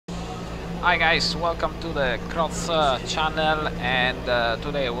Hi guys, welcome to the Croz channel, and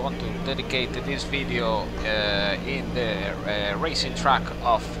today I want to dedicate this video in the racing track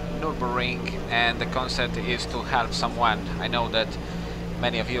of Nurburgring, and the concept is to help someone. I know that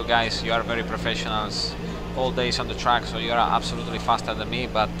many of you guys, you are very professionals all days on the track, so you are absolutely faster than me,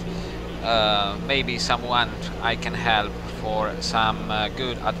 but maybe someone I can help for some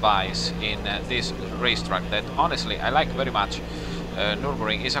good advice in this racetrack that honestly I like very much.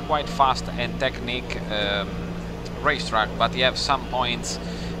 Nurburgring is a quite fast and technic racetrack, but you have some points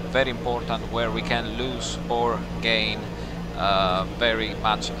very important where we can lose or gain very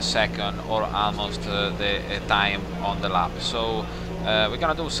much second or almost the time on the lap. So we're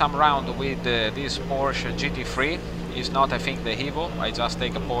gonna do some round with this Porsche GT3. It's not, I think, the Evo. I just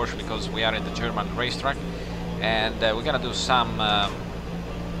take a Porsche because we are in the German racetrack, and we're gonna do some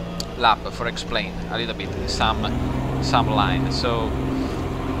lap for explain a little bit some line. So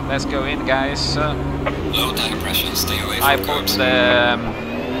let's go in, guys. Low tire pressure, stay away from I put the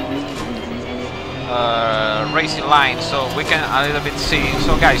racing line so we can a little bit see.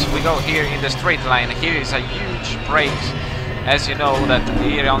 So guys, we go here in the straight line. Here is a huge break. As you know that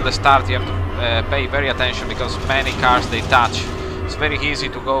here on the start you have to pay very attention because many cars they touch. It's very easy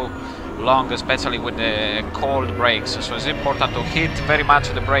to go long, especially with the cold brakes, so it's important to hit very much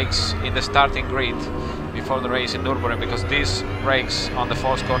the brakes in the starting grid before the race in Nürburgring, because these brakes on the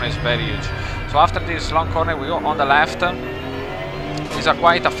fourth corner is very huge. So after this long corner we go on the left. It's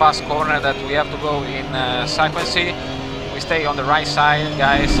quite a fast corner that we have to go in sequence. We stay on the right side,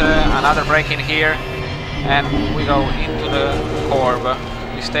 guys. Another break in here, and we go into the curve.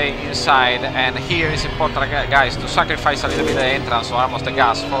 Stay inside, and here is important, guys, to sacrifice a little bit the entrance or almost the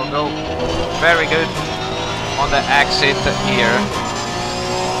gas for go very good on the exit here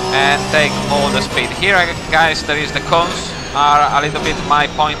and take all the speed. Here, guys, there is the cones are a little bit my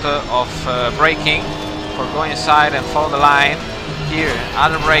point of braking for go inside and follow the line. Here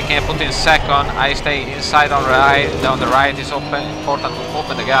other braking, I put in second, I stay inside on the right is open, important to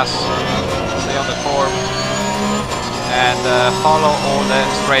open the gas, stay on the curve and follow all the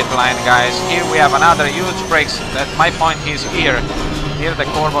straight line, guys. Here we have another huge brakes. That my point is here the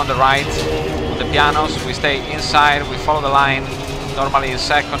curve on the right, on the pianos. We stay inside, we follow the line, normally in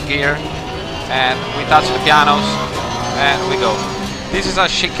second gear, and we touch the pianos and we go. This is a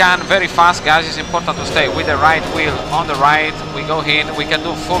chicane, very fast, guys. It's important to stay with the right wheel on the right. We go in, we can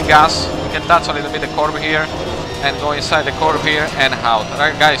do full gas, we can touch a little bit the curve here and go inside the curve here and out.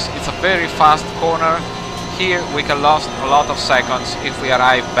 Right, guys, it's a very fast corner. Here we can lose a lot of seconds if we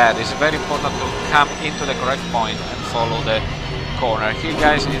arrive bad. It's very important to come into the correct point and follow the corner. Here,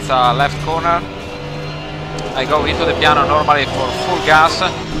 guys, it's a left corner. I go into the piano normally for full gas,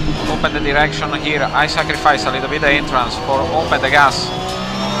 open the direction. Here I sacrifice a little bit the entrance for open the gas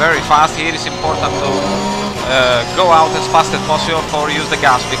very fast. Here it's important to go out as fast as possible for use the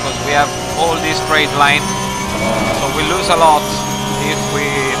gas, because we have all this straight line, so we lose a lot if we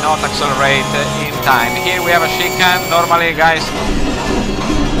not accelerate in time. Here we have a chicane. Normally, guys,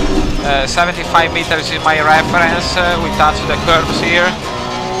 75 meters is my reference. We touch the curves here.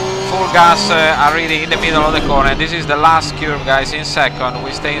 Full gas are really in the middle of the corner. This is the last curve, guys. In second,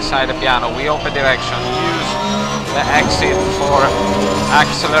 we stay inside the piano. We open direction. Use the exit for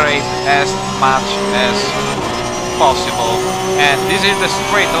accelerate as much as possible. And this is the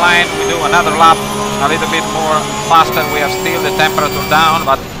straight line. We do another lap a little bit more faster. We have still the temperature down,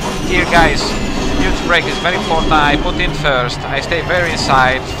 but here, guys, huge brake is very important. I put in first, I stay very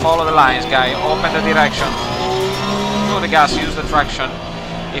inside, follow the lines, guys, open the direction, do the gas, use the traction.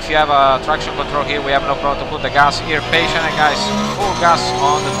 If you have a traction control here, we have no problem to put the gas here. Patient, guys, full gas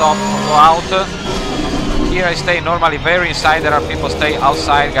on the top, go out. Here I stay normally very inside. There are people stay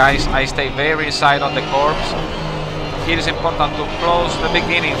outside, guys. I stay very inside on the curves. Here is important to close the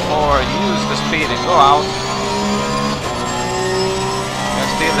beginning for use the speed and go out.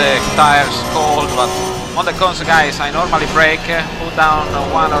 Still the tires cold, but on the cones, guys, I normally brake, put down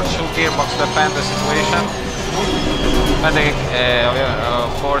one or two gearbox, depend the situation. Depending,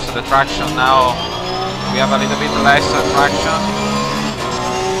 of course, the traction. Now we have a little bit less traction.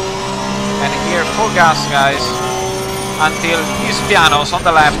 And here full gas, guys, until these pianos on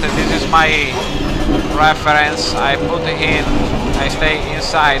the left. This is my reference. I put in, I stay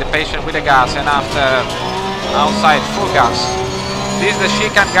inside, patient with the gas, and after outside full gas. This is the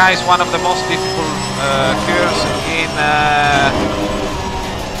chicane, guys, one of the most difficult curves in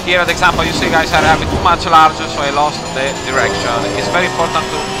here. At example, you see, guys, I have it too much larger, so I lost the direction. It's very important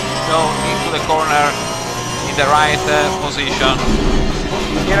to go into the corner in the right position.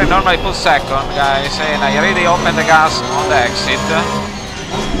 Here I normally put second, guys, and I already opened the gas on the exit.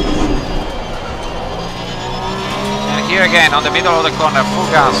 again on the middle of the corner, full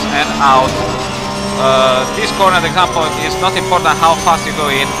gas and out. This corner, for example, is not important how fast you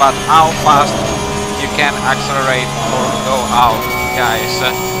go in, but how fast you can accelerate or go out, guys.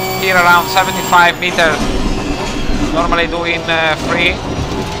 Here around 75 meters, normally doing 3,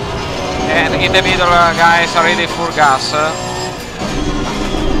 and in the middle, guys, are really full gas.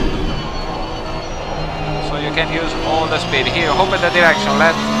 So you can use all the speed. Here, open the direction,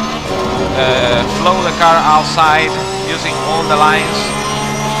 let flow the car outside using all the lines.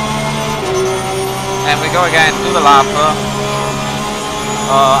 And we go again to the lap.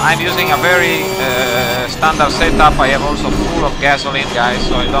 I'm using a very standard setup. I have also full of gasoline, guys,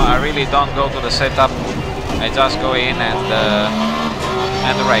 so I really don't go to the setup. I just go in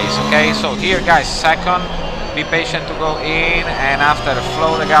and race. Okay, so here, guys, second, be patient to go in, and after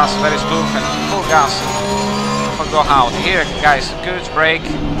flow the gas very smooth and full gas for go out. Here, guys, good brake.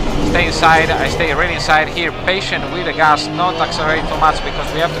 Stay inside. I stay really inside. Here, patient with the gas, not accelerate too much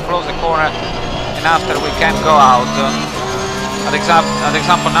because we have to close the corner. And after we can go out. At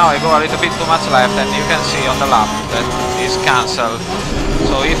example now I go a little bit too much left, and you can see on the lap that is cancelled.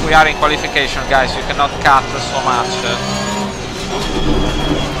 So if we are in qualification, guys, you cannot cut so much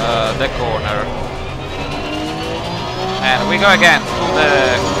the corner. And we go again to the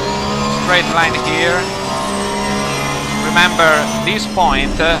straight line here. Remember this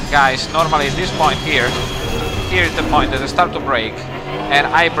point, guys, normally this point here is the point that I start to brake, and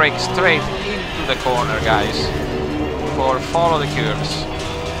I brake straight into the corner, guys, for follow the curves.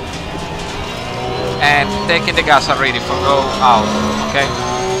 And taking the gas already for go out, okay?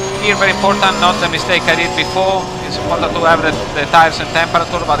 Here very important, not the mistake I did before. It's important to have the tires and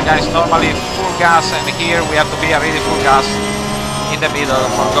temperature, but guys, normally full gas, and here we have to be already full gas in the middle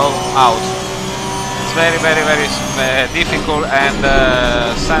for go out. It's very difficult and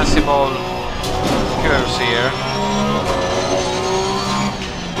sensible curves here.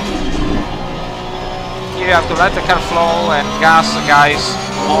 Here you have to let the car flow and gas, guys,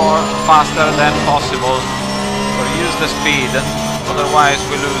 more faster than possible, or use the speed, otherwise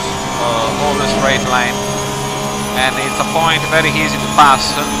we lose all the straight line, and it's a point very easy to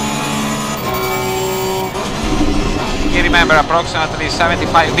pass. Here remember, approximately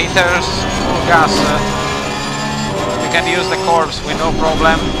 75 meters, full gas. You can use the curves with no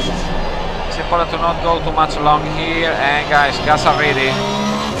problem. It's important to not go too much along here, and guys, gas are ready.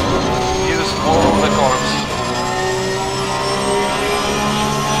 Use all the curves.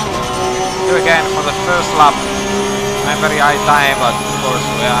 Here again for the first lap. I'm very high time, but of course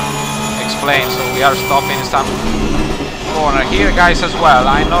we are explained, so we are stopping some corner. Here, guys, as well.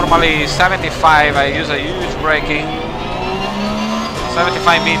 I normally 75. I use a huge braking.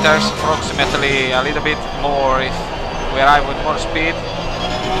 75 meters, approximately, a little bit more if we arrive with more speed.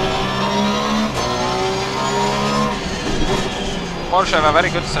 Porsche have a very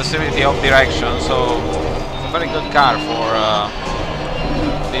good sensitivity of direction, so it's a very good car for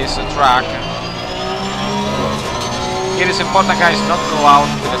this track. It is important, guys, not go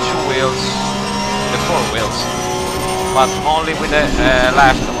out with the 2 wheels, the 4 wheels, but only with the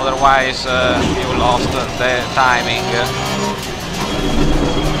left, otherwise you lost the timing.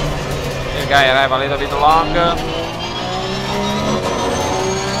 Here, guy, arrive a little bit longer.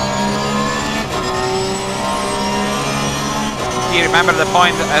 Here, remember the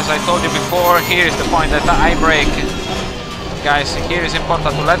point, as I told you before, here is the point that I brake. Guys, here is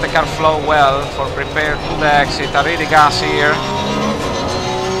important to let the car flow well, for prepare to the exit. I really gas here.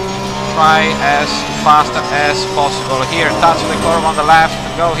 Try as fast as possible. Here, touch the curve on the left,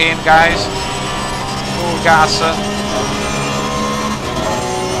 go in, guys. Full gas.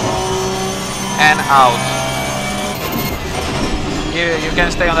 And out. Here you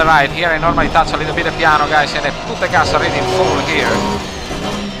can stay on the right. Here I normally touch a little bit of piano, guys, and I put the gas already in full here.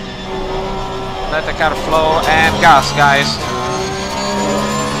 Let the car flow and gas, guys.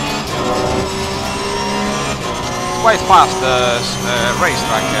 Quite fast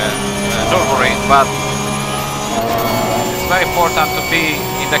racetrack, Nurburgring, but it's very important to be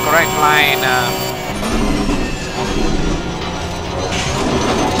in the correct line.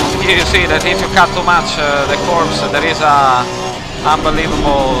 Here you see that if you cut too much the curves, there is a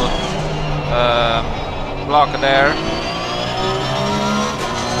unbelievable block there.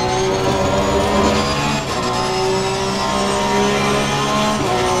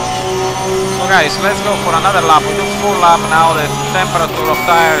 So guys, let's go for another lap. We do full lap now. The temperature of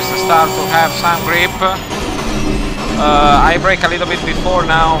tires start to have some grip. I brake a little bit before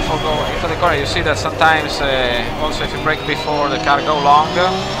now for go into the corner. You see that sometimes also if you brake before, the car go longer.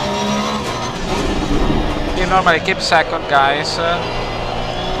 You normally keep second, guys.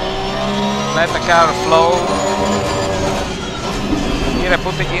 Let the car flow. Here I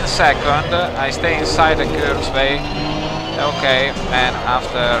put it in second, I stay inside the curves bay. Okay, and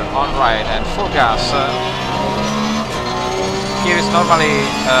after on right and full gas. Here is normally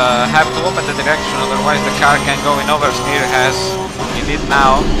have to open the direction, otherwise the car can go in oversteer as it did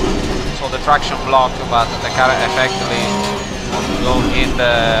now. So the traction block, but the car effectively go in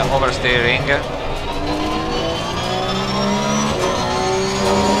the oversteering.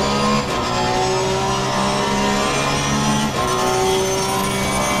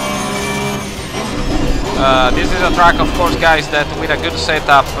 This is a track, of course, guys, that with a good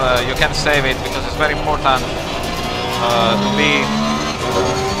setup you can save it, because it's very important to be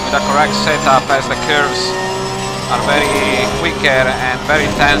with a correct setup, as the curves are very quicker and very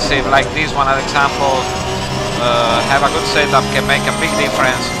intensive. Like this one, as example, have a good setup can make a big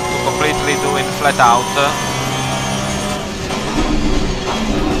difference to completely doing flat out.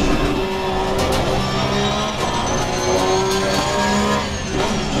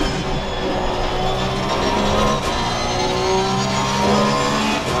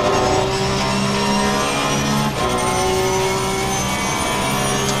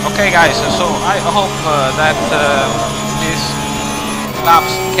 Okay guys, so I hope that these laps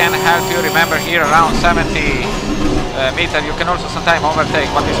can help you. Remember, here around 70 meter you can also sometimes overtake,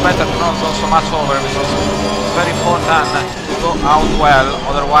 but it's better to not go so much over, because it's very important to go out well.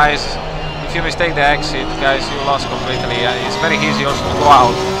 Otherwise, if you mistake the exit, guys, you lost completely. It's very easy also to go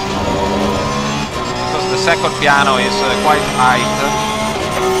out, because the second piano is quite high.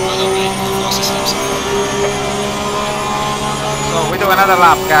 So we do another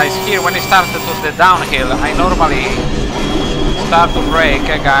lap, guys. Here, when it starts to the downhill, I normally start to brake,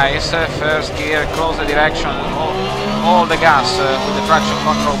 guys. First gear, close the direction, all the gas. With the traction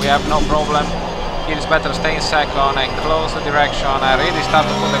control we have no problem. Here is better stay in second and close the direction. I really start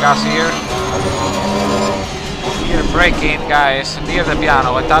to put the gas here. Here braking, guys, near the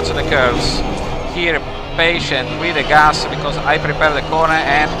piano, I touch the curves. Here patient with the gas, because I prepare the corner,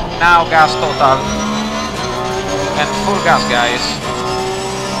 and now gas total. And full gas, guys.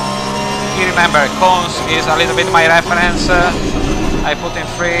 Here remember, cones is a little bit my reference. I put in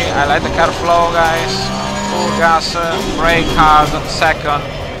 3, I let the car flow, guys. Full gas, brake hard, second,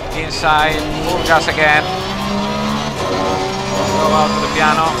 inside, full gas again. Go out to the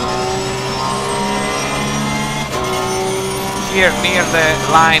piano. Here near the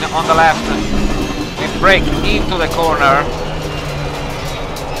line on the left, we brake into the corner.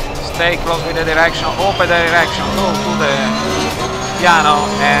 Stay close with the direction, open the direction, go to the piano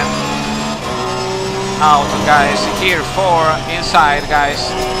and out, guys. Here 4 inside, guys,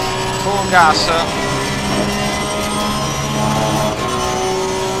 full gas.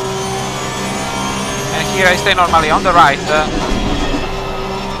 And here I stay normally on the right.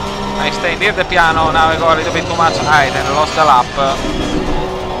 I stay near the piano. Now I go a little bit too much height and lost the lap.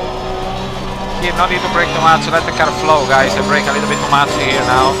 Here no need to brake too much, let the car flow, guys. I brake a little bit too much here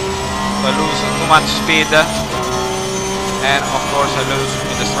now. I lose too much speed, and of course I lose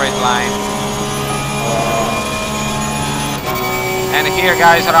in the straight line. And here,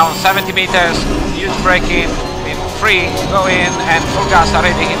 guys, around 70 meters, huge braking in 3, go in, and full gas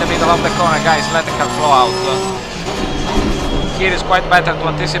already in the middle of the corner, guys. Let the car flow out. Here is quite better to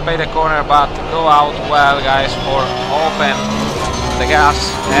anticipate the corner, but go out well, guys, or open the gas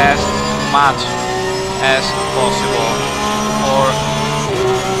as much as possible, or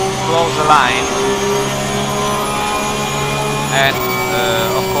close the line, and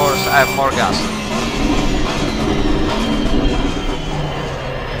of course I have more gas.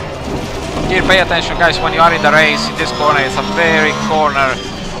 Here pay attention, guys, when you are in the race. In this corner, it's a very corner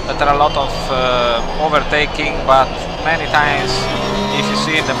that there are a lot of overtaking, but many times if you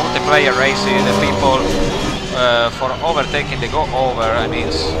see in the multiplayer races, the people for overtaking, they go over. I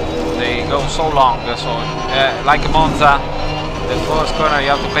mean, they go so long, so like Monza, the first corner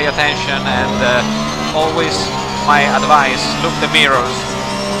you have to pay attention, and always my advice, look the mirrors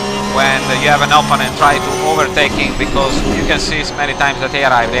when you have an opponent try to overtaking, because you can see many times that they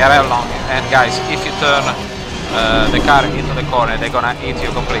arrive long, and guys, if you turn the car into the corner, they're gonna eat you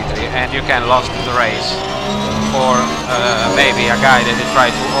completely, and you can lose the race for maybe a guy that they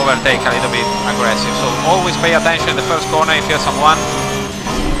try to overtake a little bit aggressive. So always pay attention in the first corner if you have someone,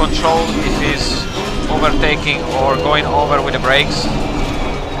 control if he's overtaking or going over with the brakes,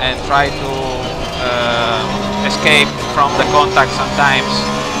 and try to escape from the contact sometimes.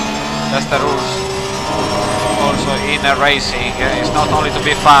 That's the rules. Also in racing, it's not only to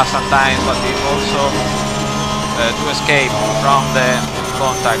be fast sometimes, but it's also to escape from the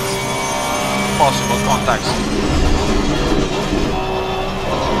contacts, possible contacts.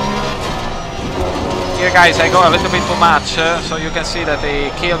 Here guys, I go a little bit too much, so you can see that they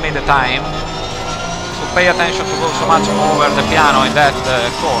kill me the time. So pay attention to go so much over the piano in that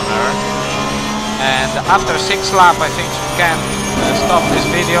corner. And after 6 laps I think we can stop this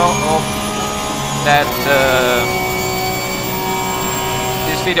video. Hope that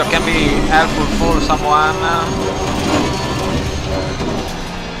this video can be helpful for someone.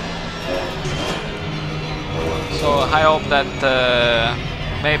 So I hope that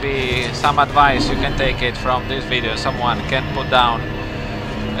maybe some advice you can take it from this video. Someone can put down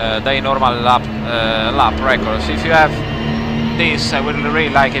the normal lap records. If you have this, I would really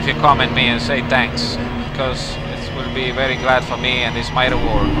like if you comment me and say thanks, because it will be very glad for me and it's my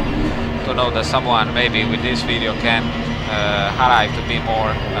reward to know that someone maybe with this video can arrive to be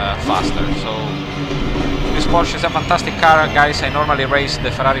more faster. So this Porsche is a fantastic car, guys. I normally race the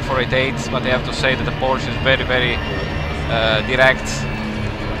Ferrari 488, but I have to say that the Porsche is very, very direct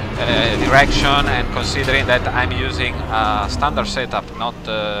direction, and considering that I'm using a standard setup, not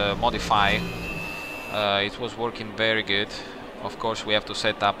modify, it was working very good. Of course we have to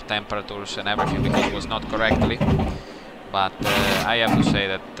set up temperatures and everything because it was not correctly, but I have to say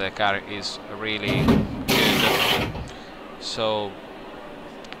that the car is really good. So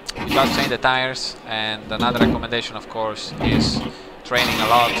just change the tires, and another recommendation of course is training a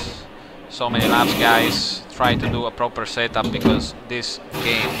lot, so many laps guys. Try to do a proper setup, because this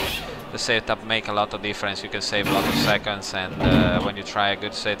game the setup make a lot of difference. You can save a lot of seconds, and when you try a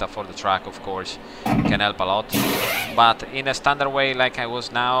good setup for the track, of course it can help a lot. But in a standard way like I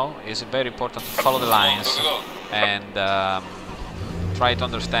was now, it's very important to follow the lines and try to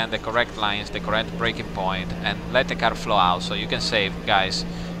understand the correct lines, the correct braking point, and let the car flow out, so you can save guys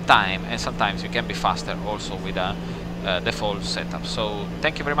time, and sometimes you can be faster also with a default setup. So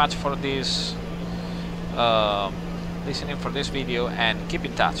thank you very much for this listening for this video, and keep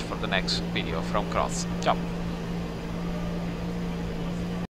in touch for the next video from Croz. Ciao.